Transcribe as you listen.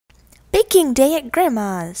Baking day at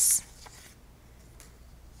Grandma's.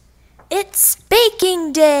 It's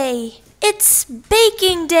baking day! It's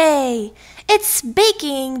baking day! It's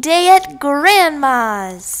baking day at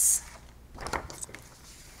Grandma's.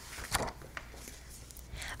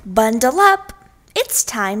 Bundle up! It's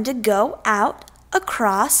time to go out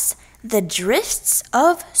across the drifts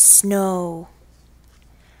of snow.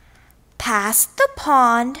 Past the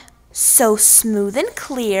pond, so smooth and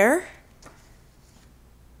clear,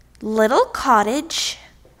 little cottage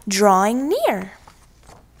drawing near.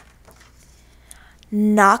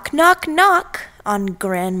 Knock, knock, knock on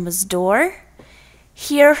Grandma's door.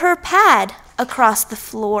 Hear her pad across the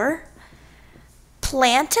floor.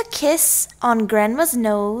 Plant a kiss on Grandma's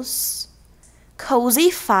nose. Cozy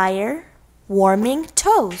fire, warming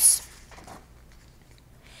toes.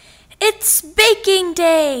 It's baking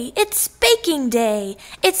day! It's baking day!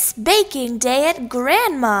 It's baking day at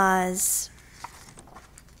Grandma's.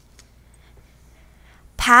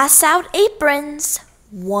 Pass out aprons,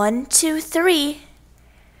 1, 2, 3.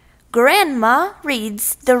 Grandma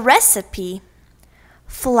reads the recipe.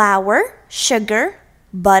 Flour, sugar,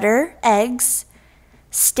 butter, eggs.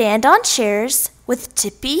 Stand on chairs with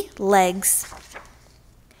tippy legs.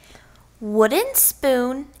 Wooden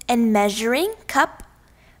spoon and measuring cup.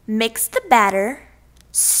 Mix the batter,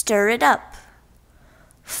 stir it up.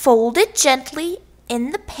 Fold it gently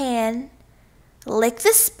in the pan. Lick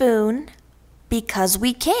the spoon because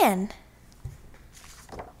we can.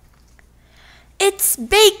 It's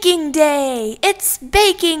baking day! It's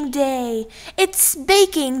baking day! It's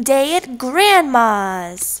baking day at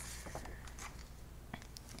Grandma's.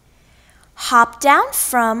 Hop down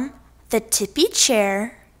from the tippy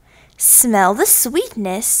chair. Smell the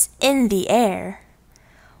sweetness in the air.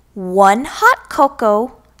 1 hot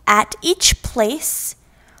cocoa at each place.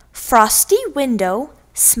 Frosty window,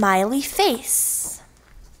 smiley face.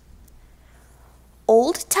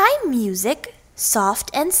 Old-time music, soft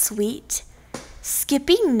and sweet.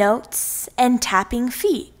 Skipping notes and tapping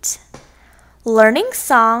feet. Learning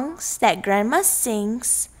songs that Grandma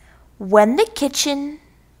sings when the kitchen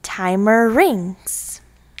timer rings.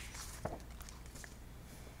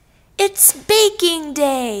 It's baking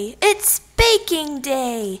day! It's baking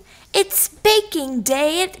day! It's baking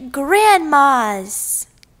day at Grandma's.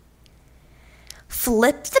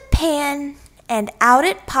 Flip the pan and out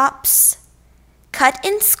it pops. Cut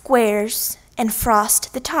in squares and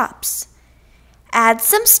frost the tops. Add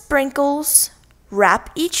some sprinkles, wrap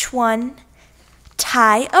each one.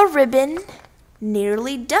 Tie a ribbon,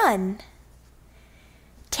 nearly done.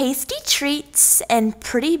 Tasty treats and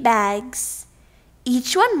pretty bags,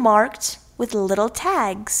 each one marked with little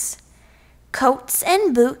tags. Coats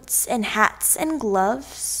and boots and hats and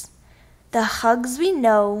gloves, the hugs we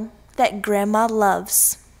know that Grandma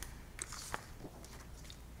loves.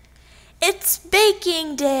 It's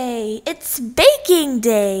baking day! It's baking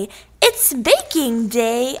day! It's baking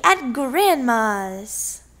day at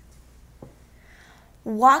Grandma's.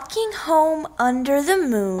 Walking home under the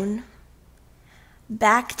moon,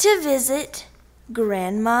 back to visit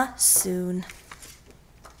Grandma soon.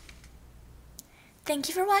 Thank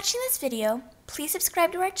you for watching this video. Please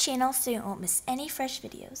subscribe to our channel so you won't miss any fresh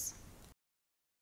videos.